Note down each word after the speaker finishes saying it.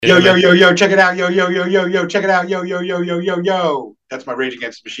Yo, yo, yo, yo, check it out. Yo, yo, yo, yo, yo, check it out. Yo, yo, yo, yo, yo, yo. That's my Rage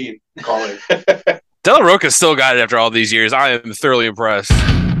Against the Machine. Call it. Della Roca still got it after all these years. I am thoroughly impressed.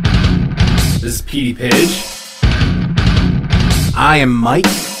 This is Petey Pidge. I am Mike.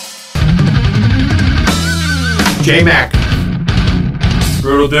 J-Mac.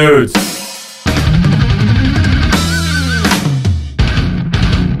 Brutal Dudes.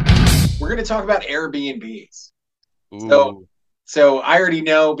 We're going to talk about Airbnbs. So I already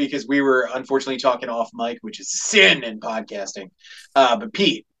know because we were unfortunately talking off mic, which is sin in podcasting. But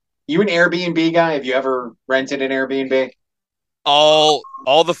Pete, you an Airbnb guy? Have you ever rented an Airbnb? All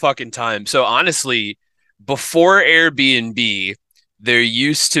the fucking time. So honestly, before Airbnb, there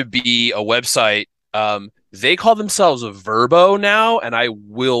used to be a website. They call themselves a Vrbo now, and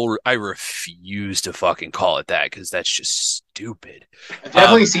I refuse to fucking call it that because that's just stupid. I've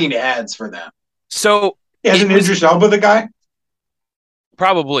definitely seen ads for them. So isn't Idris Elba the guy?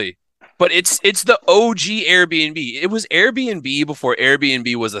 Probably. But it's the OG Airbnb. It was Airbnb before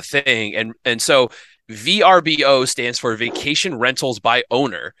Airbnb was a thing. And so VRBO stands for Vacation Rentals by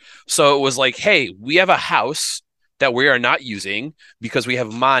Owner. So it was like, hey, we have a house that we are not using because we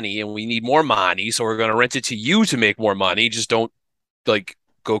have money and we need more money. So we're going to rent it to you to make more money. Just don't like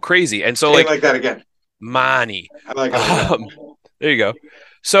go crazy. And so like that again. Money. I like that. There you go.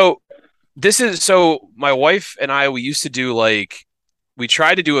 So my wife and I, we used to do we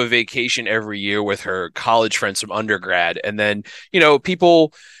tried to do a vacation every year with her college friends from undergrad. And then,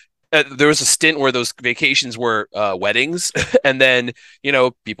 people, there was a stint where those vacations were weddings. And then,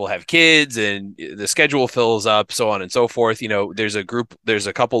 people have kids and the schedule fills up, so on and so forth. There's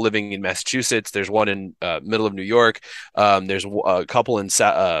a couple living in Massachusetts. There's one in middle of New York. There's a couple in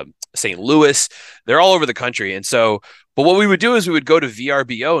St. Louis. They're all over the country. And so, but what we would do is we would go to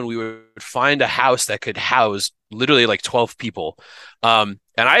VRBO and we would find a house that could house literally 12 people. And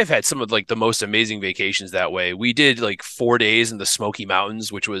I've had some of the most amazing vacations that way. We did 4 days in the Smoky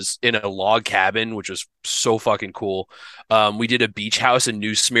Mountains, which was in a log cabin, which was so fucking cool. We did a beach house in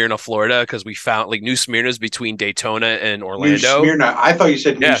New Smyrna, Florida, because we found New Smyrna's between Daytona and Orlando. New Smyrna. I thought you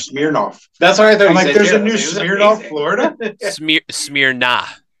said New Smirnoff. That's what I thought. I'm there's a New Smirnoff, Florida. Smyrna.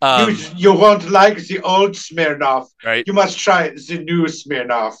 You won't like the old Smirnoff. Right. You must try the new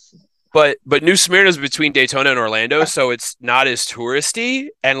Smirnoff. But New Smyrna is between Daytona and Orlando, so it's not as touristy,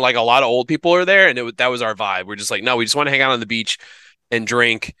 and a lot of old people are there, and that was our vibe. We're just no, we just want to hang out on the beach and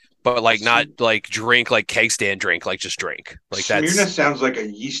drink, but not drink keg stand drink, just drink. Smyrna sounds like a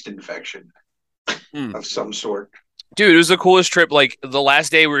yeast infection of some sort. Dude, it was the coolest trip. The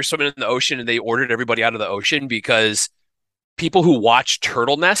last day we were swimming in the ocean, and they ordered everybody out of the ocean because people who watch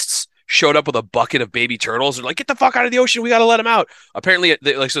turtle nests showed up with a bucket of baby turtles. They're get the fuck out of the ocean. We got to let them out. Apparently,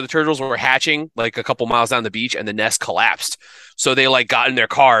 so the turtles were hatching a couple miles down the beach, and the nest collapsed. So they got in their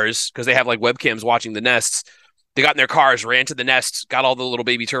cars because they have webcams watching the nests. They got in their cars, ran to the nest, got all the little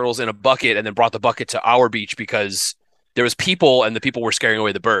baby turtles in a bucket, and then brought the bucket to our beach because there was people, and the people were scaring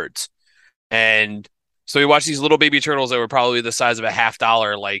away the birds. And so we watched these little baby turtles that were probably the size of a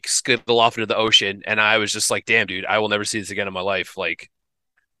 $50 skittle off into the ocean. And I was just damn, dude, I will never see this again in my life.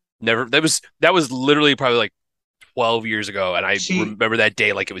 Never. That was literally probably 12 years ago, and I remember that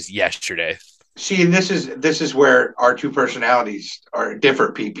day like it was yesterday. See, and this is where our two personalities are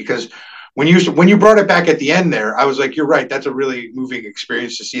different, Pete, because when you brought it back at the end there, I was like, you're right. That's a really moving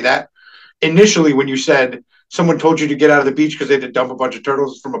experience to see that. Initially, when you said someone told you to get out of the beach because they had to dump a bunch of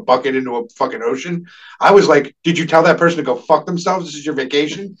turtles from a bucket into a fucking ocean, I was like, did you tell that person to go fuck themselves? This is your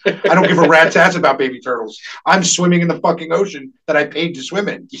vacation? I don't give a rat's ass about baby turtles. I'm swimming in the fucking ocean that I paid to swim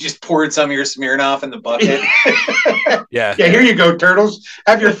in. You just poured some of your Smirnoff in the bucket. Yeah, here you go, turtles.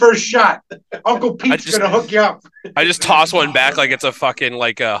 Have your first shot. Uncle Pete's going to hook you up. I just toss one back like it's a fucking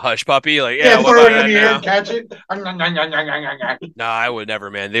a hush puppy. Throw it in the air and catch it. Nah, I would never,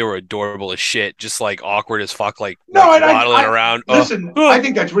 man. They were adorable as shit. Just awkward as fuck. Waddling around. Listen, I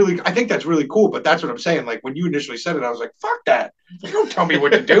think that's really cool. But that's what I'm saying. When you initially said it, I was like, "Fuck that! You don't tell me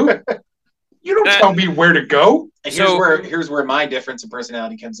what to do. You don't tell me where to go." And here's where my difference in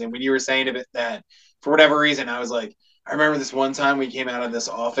personality comes in. When you were saying that, for whatever reason, I was like, I remember this one time we came out of this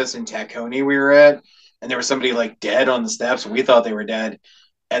office in Tacony we were at, and there was somebody dead on the steps. We thought they were dead,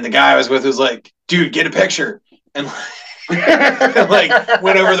 and the guy I was with was like, "Dude, get a picture," and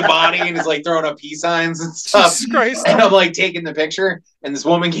went over the body and is throwing up peace signs and stuff. Jesus Christ. And I'm taking the picture, and this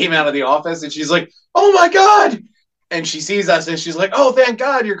woman came out of the office and she's like, "Oh my God." And she sees us and she's like, "Oh, thank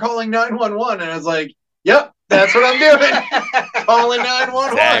God you're calling 911. And I was like, "Yep, that's what I'm doing." Calling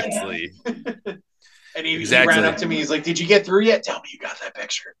 911. Exactly. And he ran up to me. He's like, "Did you get through yet? Tell me you got that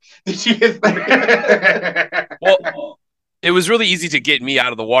picture. Did you get Well, it was really easy to get me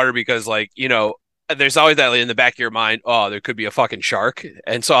out of the water because, like, there's always that in the back of your mind, oh, there could be a fucking shark.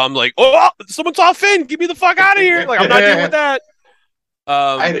 And so I'm like, oh, someone saw a fin. Get me the fuck out of here. Like, I'm not dealing with that.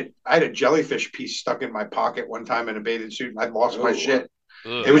 I had a jellyfish piece stuck in my pocket one time in a bathing suit, and I lost my shit.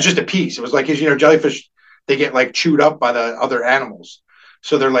 Ugh. It was just a piece. It was like, jellyfish, they get like chewed up by the other animals.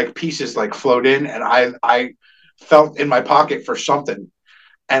 So they're like pieces like float in, and I felt in my pocket for something.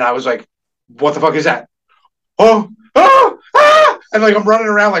 And I was like, what the fuck is that? Oh, and like I'm running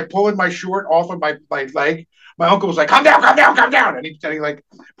around like pulling my short off of my leg. My uncle was like, calm down. And he like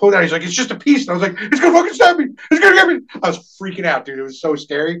pulled it out. He's like, it's just a piece. And I was like, it's gonna fucking stab me. It's gonna get me. I was freaking out, dude. It was so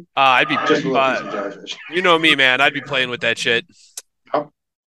scary. I'd be just a little piece of jellyfish. You know me, man. I'd be playing with that shit.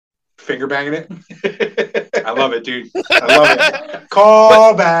 Finger banging it. I love it, dude. I love it.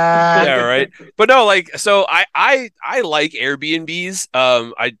 Call back. Yeah, right. But no, like, so I like Airbnbs.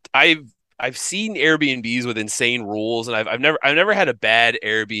 I've seen Airbnbs with insane rules, and I've never had a bad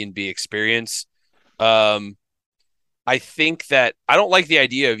Airbnb experience. I think that I don't like the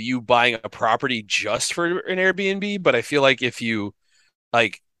idea of you buying a property just for an Airbnb, but I feel like if you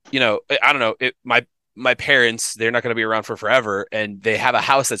like, I don't know, my parents, they're not going to be around for forever, and they have a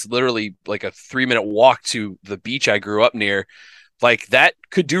house that's literally like a 3-minute walk to the beach I grew up near. Like, that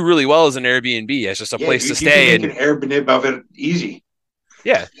could do really well as an Airbnb. It's just a place to stay. You can make an Airbnb of it easy.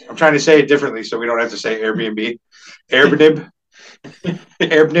 Yeah. I'm trying to say it differently so we don't have to say Airbnb. Airbnb.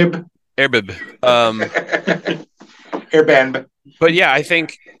 Airbnb. Airbnb. But yeah, I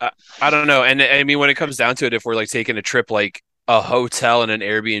think, I don't know. And I mean, when it comes down to it, if we're like taking a trip, like a hotel and an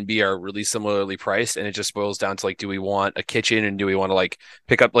Airbnb are really similarly priced, and it just boils down to like, do we want a kitchen, and do we want to like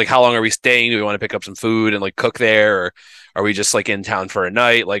pick up, like, how long are we staying? Do we want to pick up some food and like cook there, or are we just like in town for a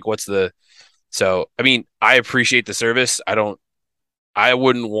night? Like, so, I mean, I appreciate the service. I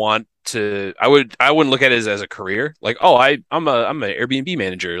wouldn't want to, I wouldn't look at it as a career. Like, oh, I'm an Airbnb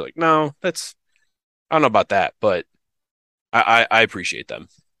manager. Like, no, I don't know about that, but I appreciate them.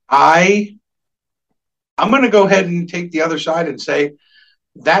 I'm going to go ahead and take the other side and say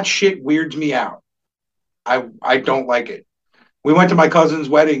that shit weirds me out. I don't like it. We went to my cousin's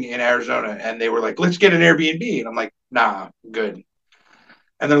wedding in Arizona, and they were like, let's get an Airbnb. And I'm like, nah, good.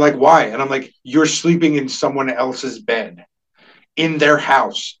 And they're like, why? And I'm like, you're sleeping in someone else's bed, in their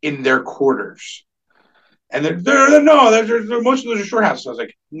house, in their quarters. And most of those are short houses. I was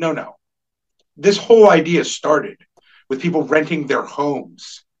like, no. This whole idea started with people renting their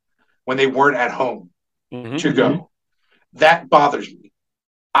homes when they weren't at home to go. That bothers me.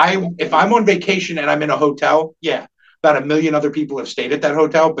 If I'm on vacation and I'm in a hotel, yeah, about 1 million other people have stayed at that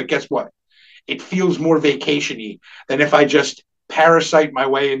hotel, but guess what? It feels more vacation-y than if I just parasite my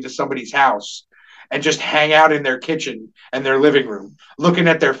way into somebody's house and just hang out in their kitchen and their living room, looking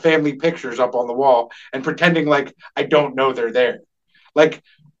at their family pictures up on the wall and pretending like I don't know they're there. Like,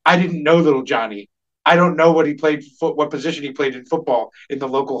 I didn't know little Johnny. I don't know what position he played in football in the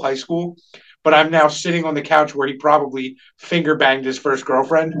local high school, but I'm now sitting on the couch where he probably finger banged his first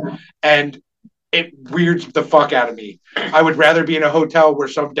girlfriend, and it weirds the fuck out of me. I would rather be in a hotel where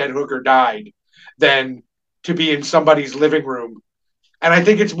some dead hooker died than to be in somebody's living room. And I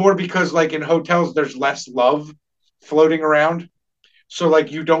think it's more because, like, in hotels, there's less love floating around. So,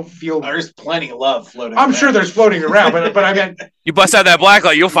 like, you don't feel... There's plenty of love floating around. I'm sure there's floating around, but I meant... You bust out that black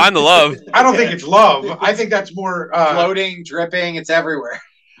light, you'll find the love. I don't think it's love. I think that's more... floating, dripping, it's everywhere.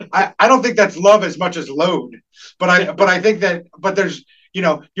 I don't think that's love as much as load. But I think that... But there's...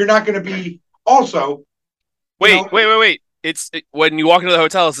 you're not going to be... Also... Wait. When you walk into the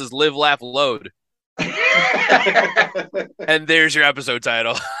hotel, it says live, laugh, load. And there's your episode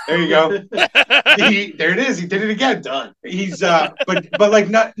title. There you go. There it is. He did it again. Done. He's but like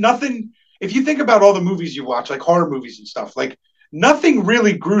nothing. If you think about all the movies you watch, like horror movies and stuff, like nothing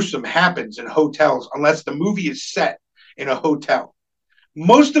really gruesome happens in hotels unless the movie is set in a hotel.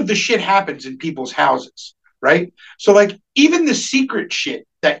 Most of the shit happens in people's houses, right? So like even the secret shit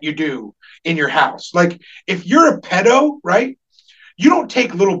that you do in your house, like if you're a pedo, right? You don't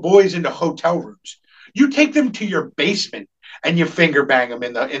take little boys into hotel rooms. You take them to your basement and you finger bang them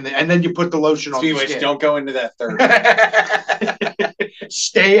in the and then you put the lotion on the skin. Don't go into that third.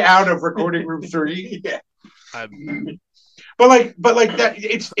 Stay out of recording room 3. Yeah. But like that,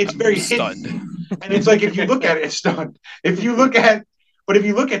 it's very stunned. Hidden. And it's like if you look at it, it's stunned. If you look at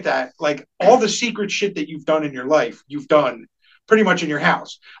that, like all the secret shit that you've done in your life, you've done pretty much in your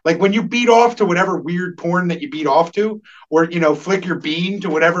house. Like when you beat off to whatever weird porn that you beat off to, or, flick your bean to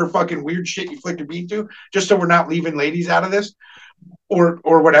whatever fucking weird shit you flick your bean to, just so we're not leaving ladies out of this, or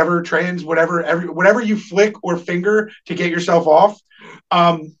whatever, trans, whatever you flick or finger to get yourself off.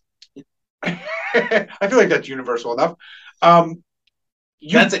 I feel like that's universal enough.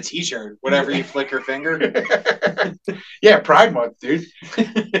 That's a T-shirt. Whatever you flick your finger. Yeah, Pride Month, dude.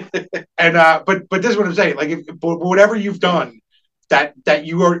 And but this is what I'm saying. Like, whatever you've done that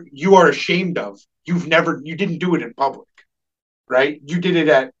you are ashamed of, you didn't do it in public, right? You did it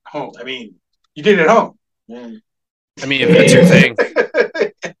at home. I mean, you did it at home. I mean, if that's your thing.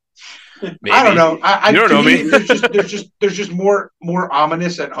 Maybe. I don't know. You don't know me. There's just more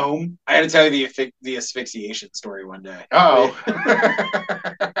ominous at home. I had to tell you the asphyxiation story one day. Oh,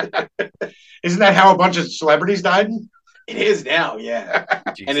 isn't that how a bunch of celebrities died? It is now, yeah.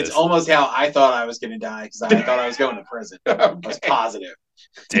 Jesus. And it's almost how I thought I was going to die because I thought I was going to prison. Okay. I was positive.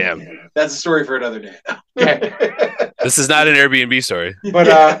 Damn. That's a story for another day. Yeah. This is not an Airbnb story. But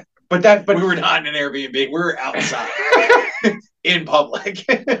we were not in an Airbnb. We were outside in public.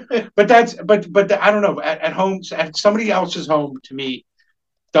 but I don't know. At home, at somebody else's home, to me,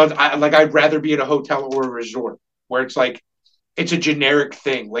 I'd rather be at a hotel or a resort where it's like it's a generic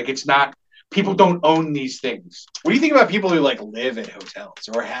thing. Like, it's not. People don't own these things. What do you think about people who like live at hotels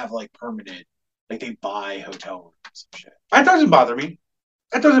or have like permanent, like they buy hotel rooms and shit? That doesn't bother me.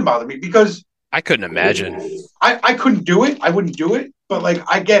 That doesn't bother me because I couldn't imagine. I couldn't do it. I wouldn't do it. But like,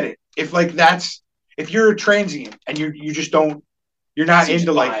 I get it. If you're a transient and you just don't, you're not So you into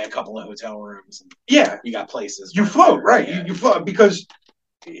just buy like a couple of hotel rooms. And yeah, you got places. you float, right? Yeah. You float because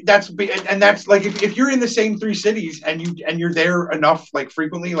that's like if you're in the same three cities and you're there enough, like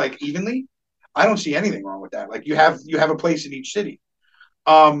frequently, like evenly, I don't see anything wrong with that. Like, you have a place in each city.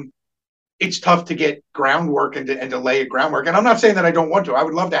 It's tough to get groundwork and to lay a groundwork. And I'm not saying that I don't want to. I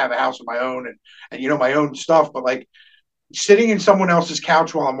would love to have a house of my own and my own stuff. But like, sitting in someone else's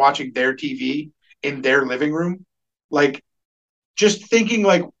couch while I'm watching their TV in their living room, like, just thinking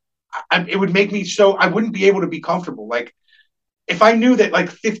like it would make me so I wouldn't be able to be comfortable. Like, if I knew that like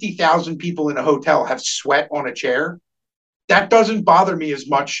 50,000 people in a hotel have sweat on a chair, that doesn't bother me as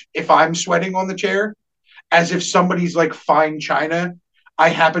much if I'm sweating on the chair as if somebody's like fine china I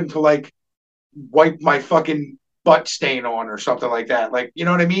happen to like wipe my fucking butt stain on or something like that. Like, you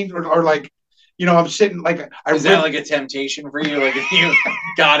know what I mean? Or like, I'm sitting like is that like a temptation for you? Like, if you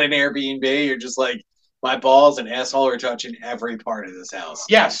got an Airbnb, you're just like, my balls and asshole are touching every part of this house.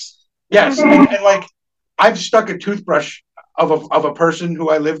 Yes. And like, I've stuck a toothbrush of a person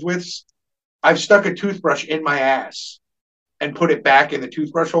who I lived with. I've stuck a toothbrush in my ass and put it back in the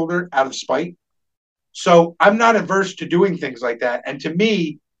toothbrush holder out of spite. So I'm not averse to doing things like that. And to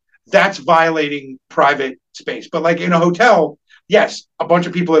me, that's violating private space. But like in a hotel, yes, a bunch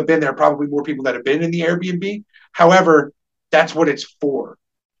of people have been there, probably more people that have been in the Airbnb. However, that's what it's for.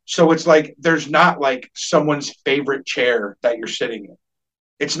 So it's like, there's not like someone's favorite chair that you're sitting in.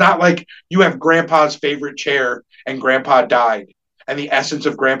 It's not like you have grandpa's favorite chair and grandpa died, and the essence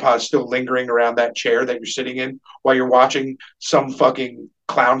of grandpa is still lingering around that chair that you're sitting in while you're watching some fucking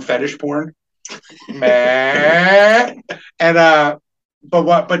clown fetish porn. Man. And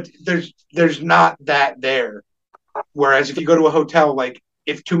but there's not that there. Whereas if you go to a hotel, like,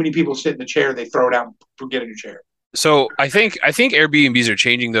 if too many people sit in the chair, they throw it out and get in a chair. So I think Airbnbs are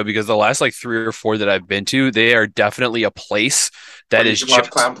changing though, because the last like 3 or 4 that I've been to, they are definitely a place that is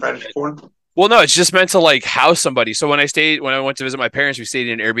just clown fetish porn. Well, no, it's just meant to like house somebody. So when I went to visit my parents, we stayed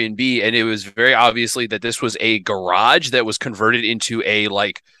in an Airbnb, and it was very obviously that this was a garage that was converted into a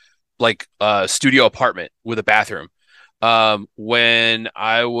like studio apartment with a bathroom. When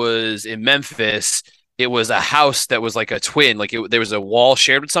I was in Memphis, it was a house that was like a twin. Like, there was a wall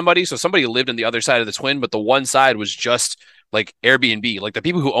shared with somebody, so somebody lived on the other side of the twin, but the one side was just like Airbnb. Like, the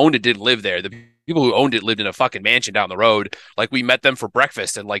people who owned it didn't live there. The people who owned it lived in a fucking mansion down the road. Like, we met them for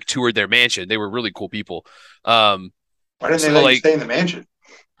breakfast and like toured their mansion. They were really cool people. Why didn't they let you stay in the mansion?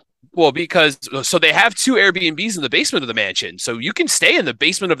 Well, because so they have 2 Airbnbs in the basement of the mansion, so you can stay in the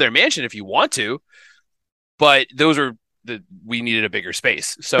basement of their mansion if you want to. But those are we needed a bigger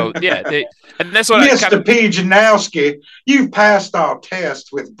space. So yeah, and that's what Mr. P. Janowski, you've passed our test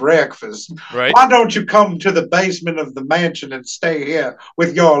with breakfast. Right? Why don't you come to the basement of the mansion and stay here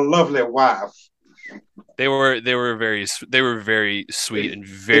with your lovely wife? They were very sweet and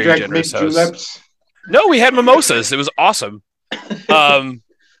very drank generous mint hosts. juleps? No, we had mimosas. It was awesome.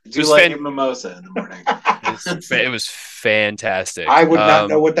 Do you like a mimosa in the morning? It was fantastic. I would not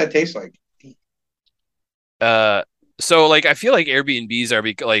know what that tastes like. So like, I feel like Airbnbs are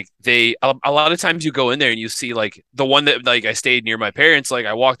like a lot of times you go in there and you see like the one that like I stayed near my parents. Like,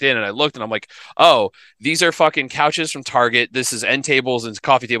 I walked in and I looked and I'm like, oh, these are fucking couches from Target. This is end tables and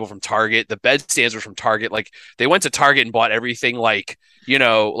coffee table from Target. The bed stands were from Target. Like, they went to Target and bought everything like,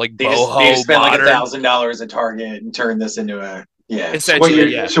 like they boho just spent modern. like $1,000 at Target and turned this into a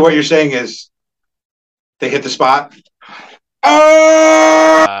Essentially, So what you're saying is they hit the spot.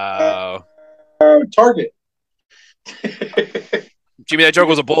 Oh, Target. Jimmy, that joke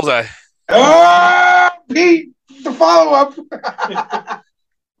was a bullseye. Oh, Pete, the follow-up.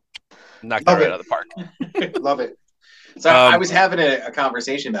 Knocked that right out of the park. Love it. So I was having a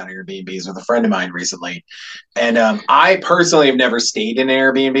conversation about Airbnbs with a friend of mine recently, and I personally have never stayed in an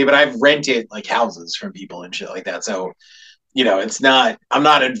Airbnb, but I've rented like houses from people and shit like that. So, you know, I'm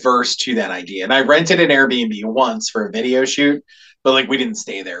not adverse to that idea. And I rented an Airbnb once for a video shoot, but like we didn't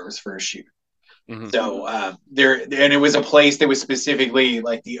stay there; it was for a shoot. Mhm. So and it was a place that was specifically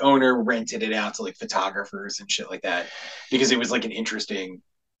like the owner rented it out to like photographers and shit like that because it was like an interesting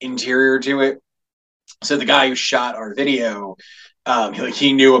interior to it. So the guy who shot our video,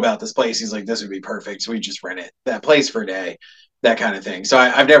 he knew about this place. He's like, this would be perfect. So we just rent that place for a day, that kind of thing. So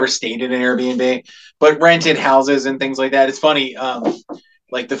I've never stayed in an Airbnb, but rented houses and things like that. It's funny.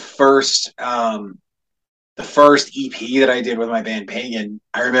 Like the first EP that I did with my band Pagan,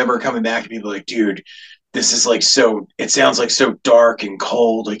 I remember coming back and people like, dude, this is like it sounds like so dark and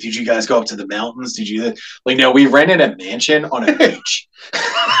cold. Like, did you guys go up to the mountains? Did you like, no, we rented a mansion on a beach.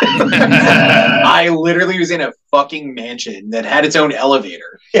 I literally was in a fucking mansion that had its own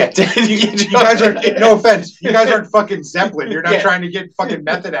elevator. Yeah. You guys are, no offense, you guys aren't fucking Zeppelin. You're not trying to get fucking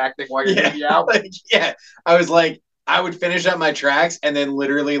method acting while you're doing the album. Like, yeah. I was like, I would finish up my tracks and then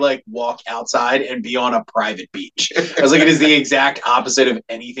literally like walk outside and be on a private beach. I was like, it is the exact opposite of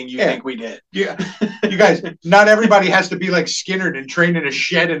anything you think we did. Yeah, you guys, not everybody has to be like Skinnerd and trained in a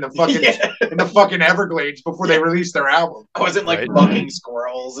shed in the fucking Everglades before they release their album. I wasn't like bucking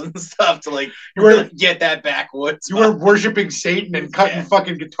squirrels and stuff to like get that backwoods. You were worshiping Satan and cutting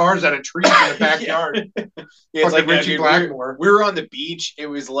fucking guitars out of trees in the backyard. Yeah, it's like Richie Blackmore. We were on the beach. It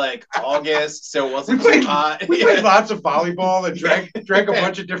was like August, so it wasn't too hot. We played lots of volleyball and drank a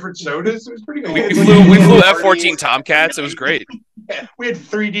bunch of different sodas. It was pretty cool. We flew F-14 Tomcats. It was great. Yeah. We had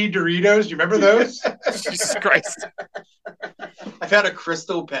 3D Doritos. You remember those? Jesus Christ. I found a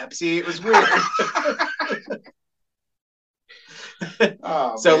Crystal Pepsi. It was weird.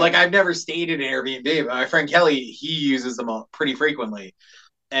 So, like, I've never stayed in an Airbnb, but my friend Kelly, he uses them pretty frequently.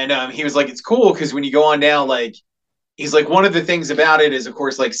 And he was like, it's cool because when you go on down, like, he's like, one of the things about it is, of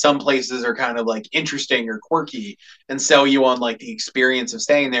course, like some places are kind of like interesting or quirky and sell you on like the experience of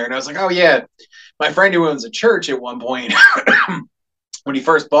staying there. And I was like, oh, yeah. My friend who owns a church at one point, when he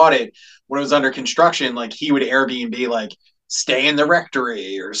first bought it, when it was under construction, like he would Airbnb, like, stay in the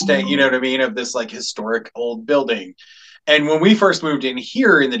rectory or stay, you know what I mean, of this like historic old building. And when we first moved in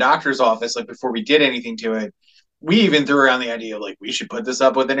here in the doctor's office, like before we did anything to it, we even threw around the idea of like, we should put this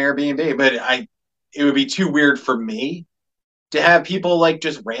up with an Airbnb, but it would be too weird for me to have people like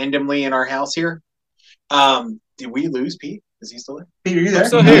just randomly in our house here. Did we lose Pete? Is he still there? Pete, are you there? I'm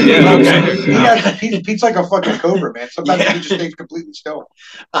still here. Yeah. Okay. Pete's like a fucking cobra, man. Sometimes he just stays completely still.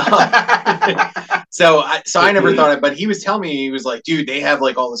 So I never thought it, but he was telling me, he was like, dude, they have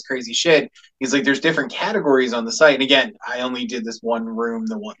like all this crazy shit. He's like, there's different categories on the site. And again, I only did this one room,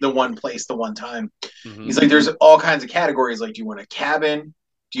 the one place, the one time. Mm-hmm. He's like, there's all kinds of categories. Like, do you want a cabin?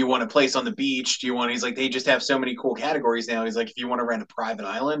 Do you want a place on the beach? He's like, they just have so many cool categories now. He's like, if you want to rent a private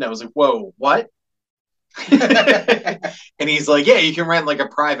island, I was like, whoa, what? And he's like, yeah, you can rent like a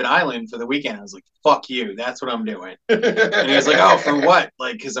private island for the weekend. I was like, fuck you, that's what I'm doing. And he was like, oh, for what?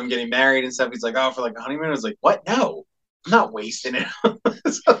 Like, because I'm getting married and stuff. He's like, oh, for like a honeymoon. I was like, what? No, I'm not wasting it.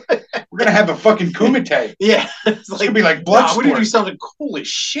 We're gonna have a fucking kumite. Yeah, it's like, gonna be like blood. I'm gonna do something cool as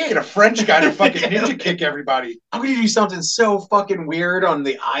shit. Get a French guy to fucking ninja kick everybody. I'm gonna do something so fucking weird on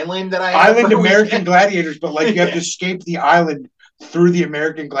the island that I Island American Gladiators, but like you have to escape the island through the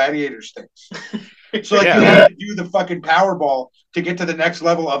American Gladiators things. So like you have to do the fucking Powerball to get to the next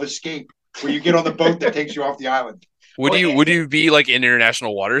level of escape, where you get on the boat that takes you off the island. Would you be like in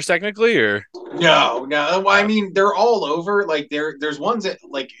international waters technically, or no? I mean, they're all over. Like there's ones that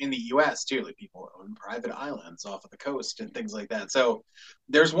like in the U.S. too. Like people own private islands off of the coast and things like that. So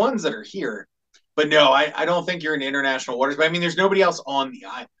there's ones that are here, but no, I don't think you're in international waters. But I mean, there's nobody else on the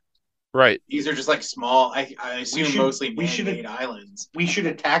island. Right. These are just like small. I assume mostly man-made islands. We should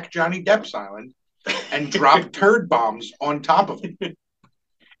attack Johnny Depp's island and drop turd bombs on top of it,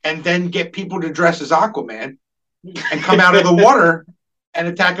 and then get people to dress as Aquaman and come out of the water and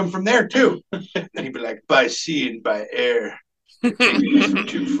attack him from there too. And he'd be like, by sea and by air, from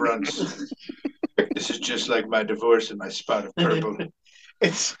two fronts. This is just like my divorce and my spot of purple.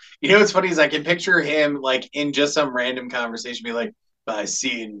 It's, you know what's funny is I can picture him like in just some random conversation be like, by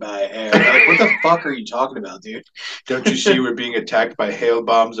sea and by air. Like, what the fuck are you talking about, dude? Don't you see we're being attacked by hail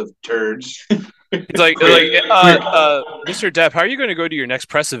bombs of turds? He's like, Mr. Depp, how are you going to go to your next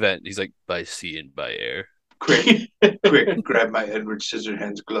press event? He's like, by sea and by air. Quick, grab my Edward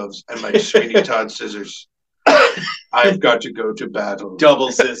Scissorhands gloves and my Sweeney Todd scissors. I've got to go to battle.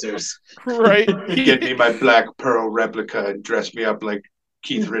 Double scissors. Right. Get me my Black Pearl replica and dress me up like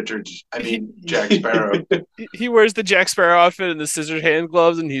Keith Richards. I mean, Jack Sparrow. He wears the Jack Sparrow outfit and the scissors hand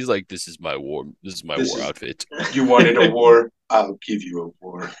gloves, and he's like, "This is my war outfit." You wanted a war? I'll give you a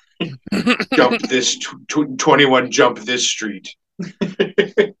war. Jump this 21. Jump this street.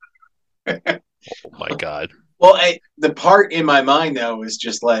 Oh my god. Well, the part in my mind though was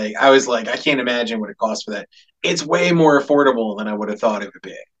just like I was like, I can't imagine what it costs for that. It's way more affordable than I would have thought it would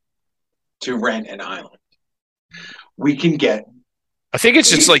be to rent an island. We can get. I think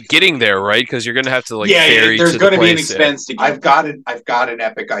it's just like getting there, right? Because you're gonna have to like yeah, ferry. There's going to be an expense to get. I've got an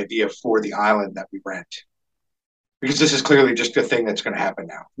epic idea for the island that we rent. Because this is clearly just a thing that's going to happen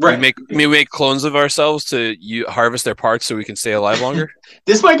now. Right. We make clones of ourselves to harvest their parts so we can stay alive longer.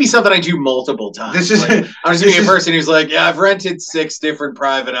 This might be something I do multiple times. This is. Like, I'm just being a person who's like, yeah, I've rented 6 different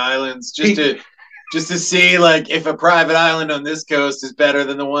private islands just to see like if a private island on this coast is better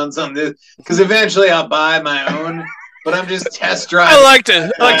than the ones on this. Because eventually I'll buy my own. But I'm just test driving. I like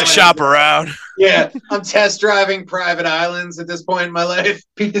to shop around. Yeah, I'm test driving private islands at this point in my life.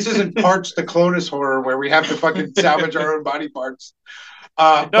 Pete, this isn't Parts the Clonus horror where we have to fucking salvage our own body parts.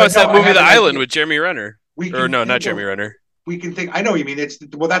 It's that movie The Island with Jeremy Renner. Not Jeremy Renner. We can think. I know what you mean.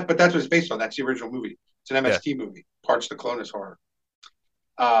 But that's what it's based on. That's the original movie. It's an MST movie. Parts the Clonus horror.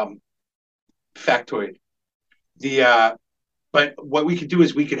 Factoid. But what we could do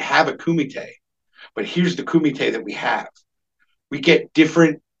is we could have a kumite. But here's the kumite that we have. We get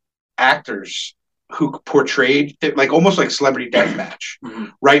different actors who portrayed like almost like Celebrity Deathmatch,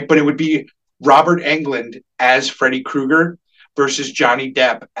 right? But it would be Robert Englund as Freddy Krueger versus Johnny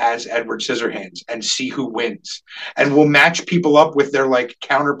Depp as Edward Scissorhands and see who wins. And we'll match people up with their like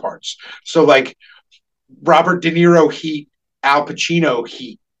counterparts. So like Robert De Niro heat, Al Pacino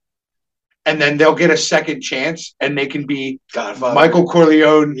heat. And then they'll get a second chance, and they can be Godfather. Michael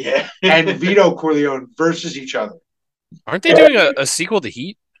Corleone and Vito Corleone versus each other. Aren't they doing a sequel to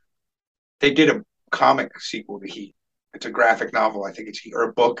Heat? They did a comic sequel to Heat. It's a graphic novel. I think it's Heat, or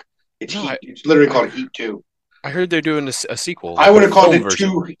a book. It's Heat. It's literally called Heat 2. I heard they're doing a sequel. I would have called it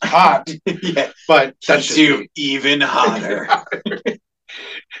Too Hot, but that's too even hotter.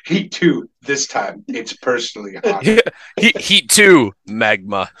 Heat 2, this time, it's personally hot. Heat 2,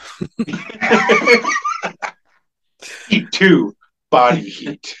 Magma. Heat 2, body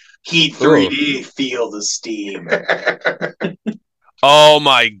heat. Heat 3D, feel the steam. Oh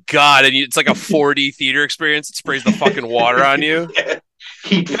my god, and it's like a 4D theater experience. It sprays the fucking water on you.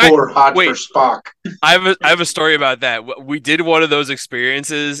 Heat 4, hot for Spock. I have a story about that. We did one of those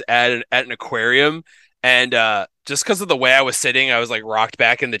experiences at an aquarium, and just because of the way I was sitting, I was like rocked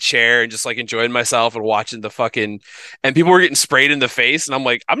back in the chair and just like enjoying myself and watching and people were getting sprayed in the face. And I'm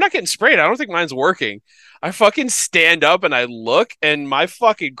like, I'm not getting sprayed. I don't think mine's working. I fucking stand up and I look and my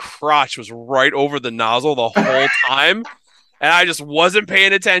fucking crotch was right over the nozzle the whole time. And I just wasn't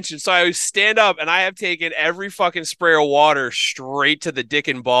paying attention. So I stand up and I have taken every fucking spray of water straight to the dick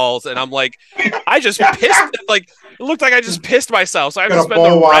and balls. And I'm like, I just pissed. Like, it looked like I just pissed myself. So I have to spend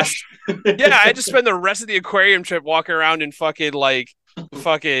the rest. Yeah, I had to spend the rest of the aquarium trip walking around in fucking. I have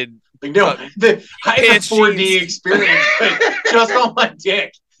a 4D experience, but just on my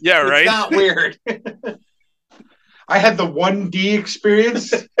dick. Yeah, right. It's not weird. I had the 1D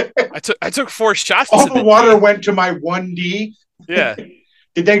experience. I took 4 shots. All the water went to my 1D. Yeah.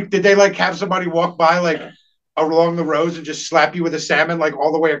 Did they like have somebody walk by like along the rows and just slap you with a salmon like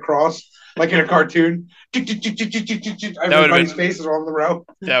all the way across, like in a cartoon? Everybody's faces along the row.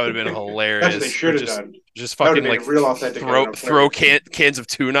 That would have been hilarious. That's what they should have done. Just fucking like real authentic throw cans of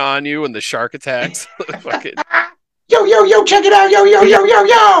tuna on you when the shark attacks. Fucking. Yo, check it out.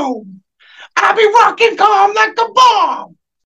 Yo. I'll be rocking calm like a bomb.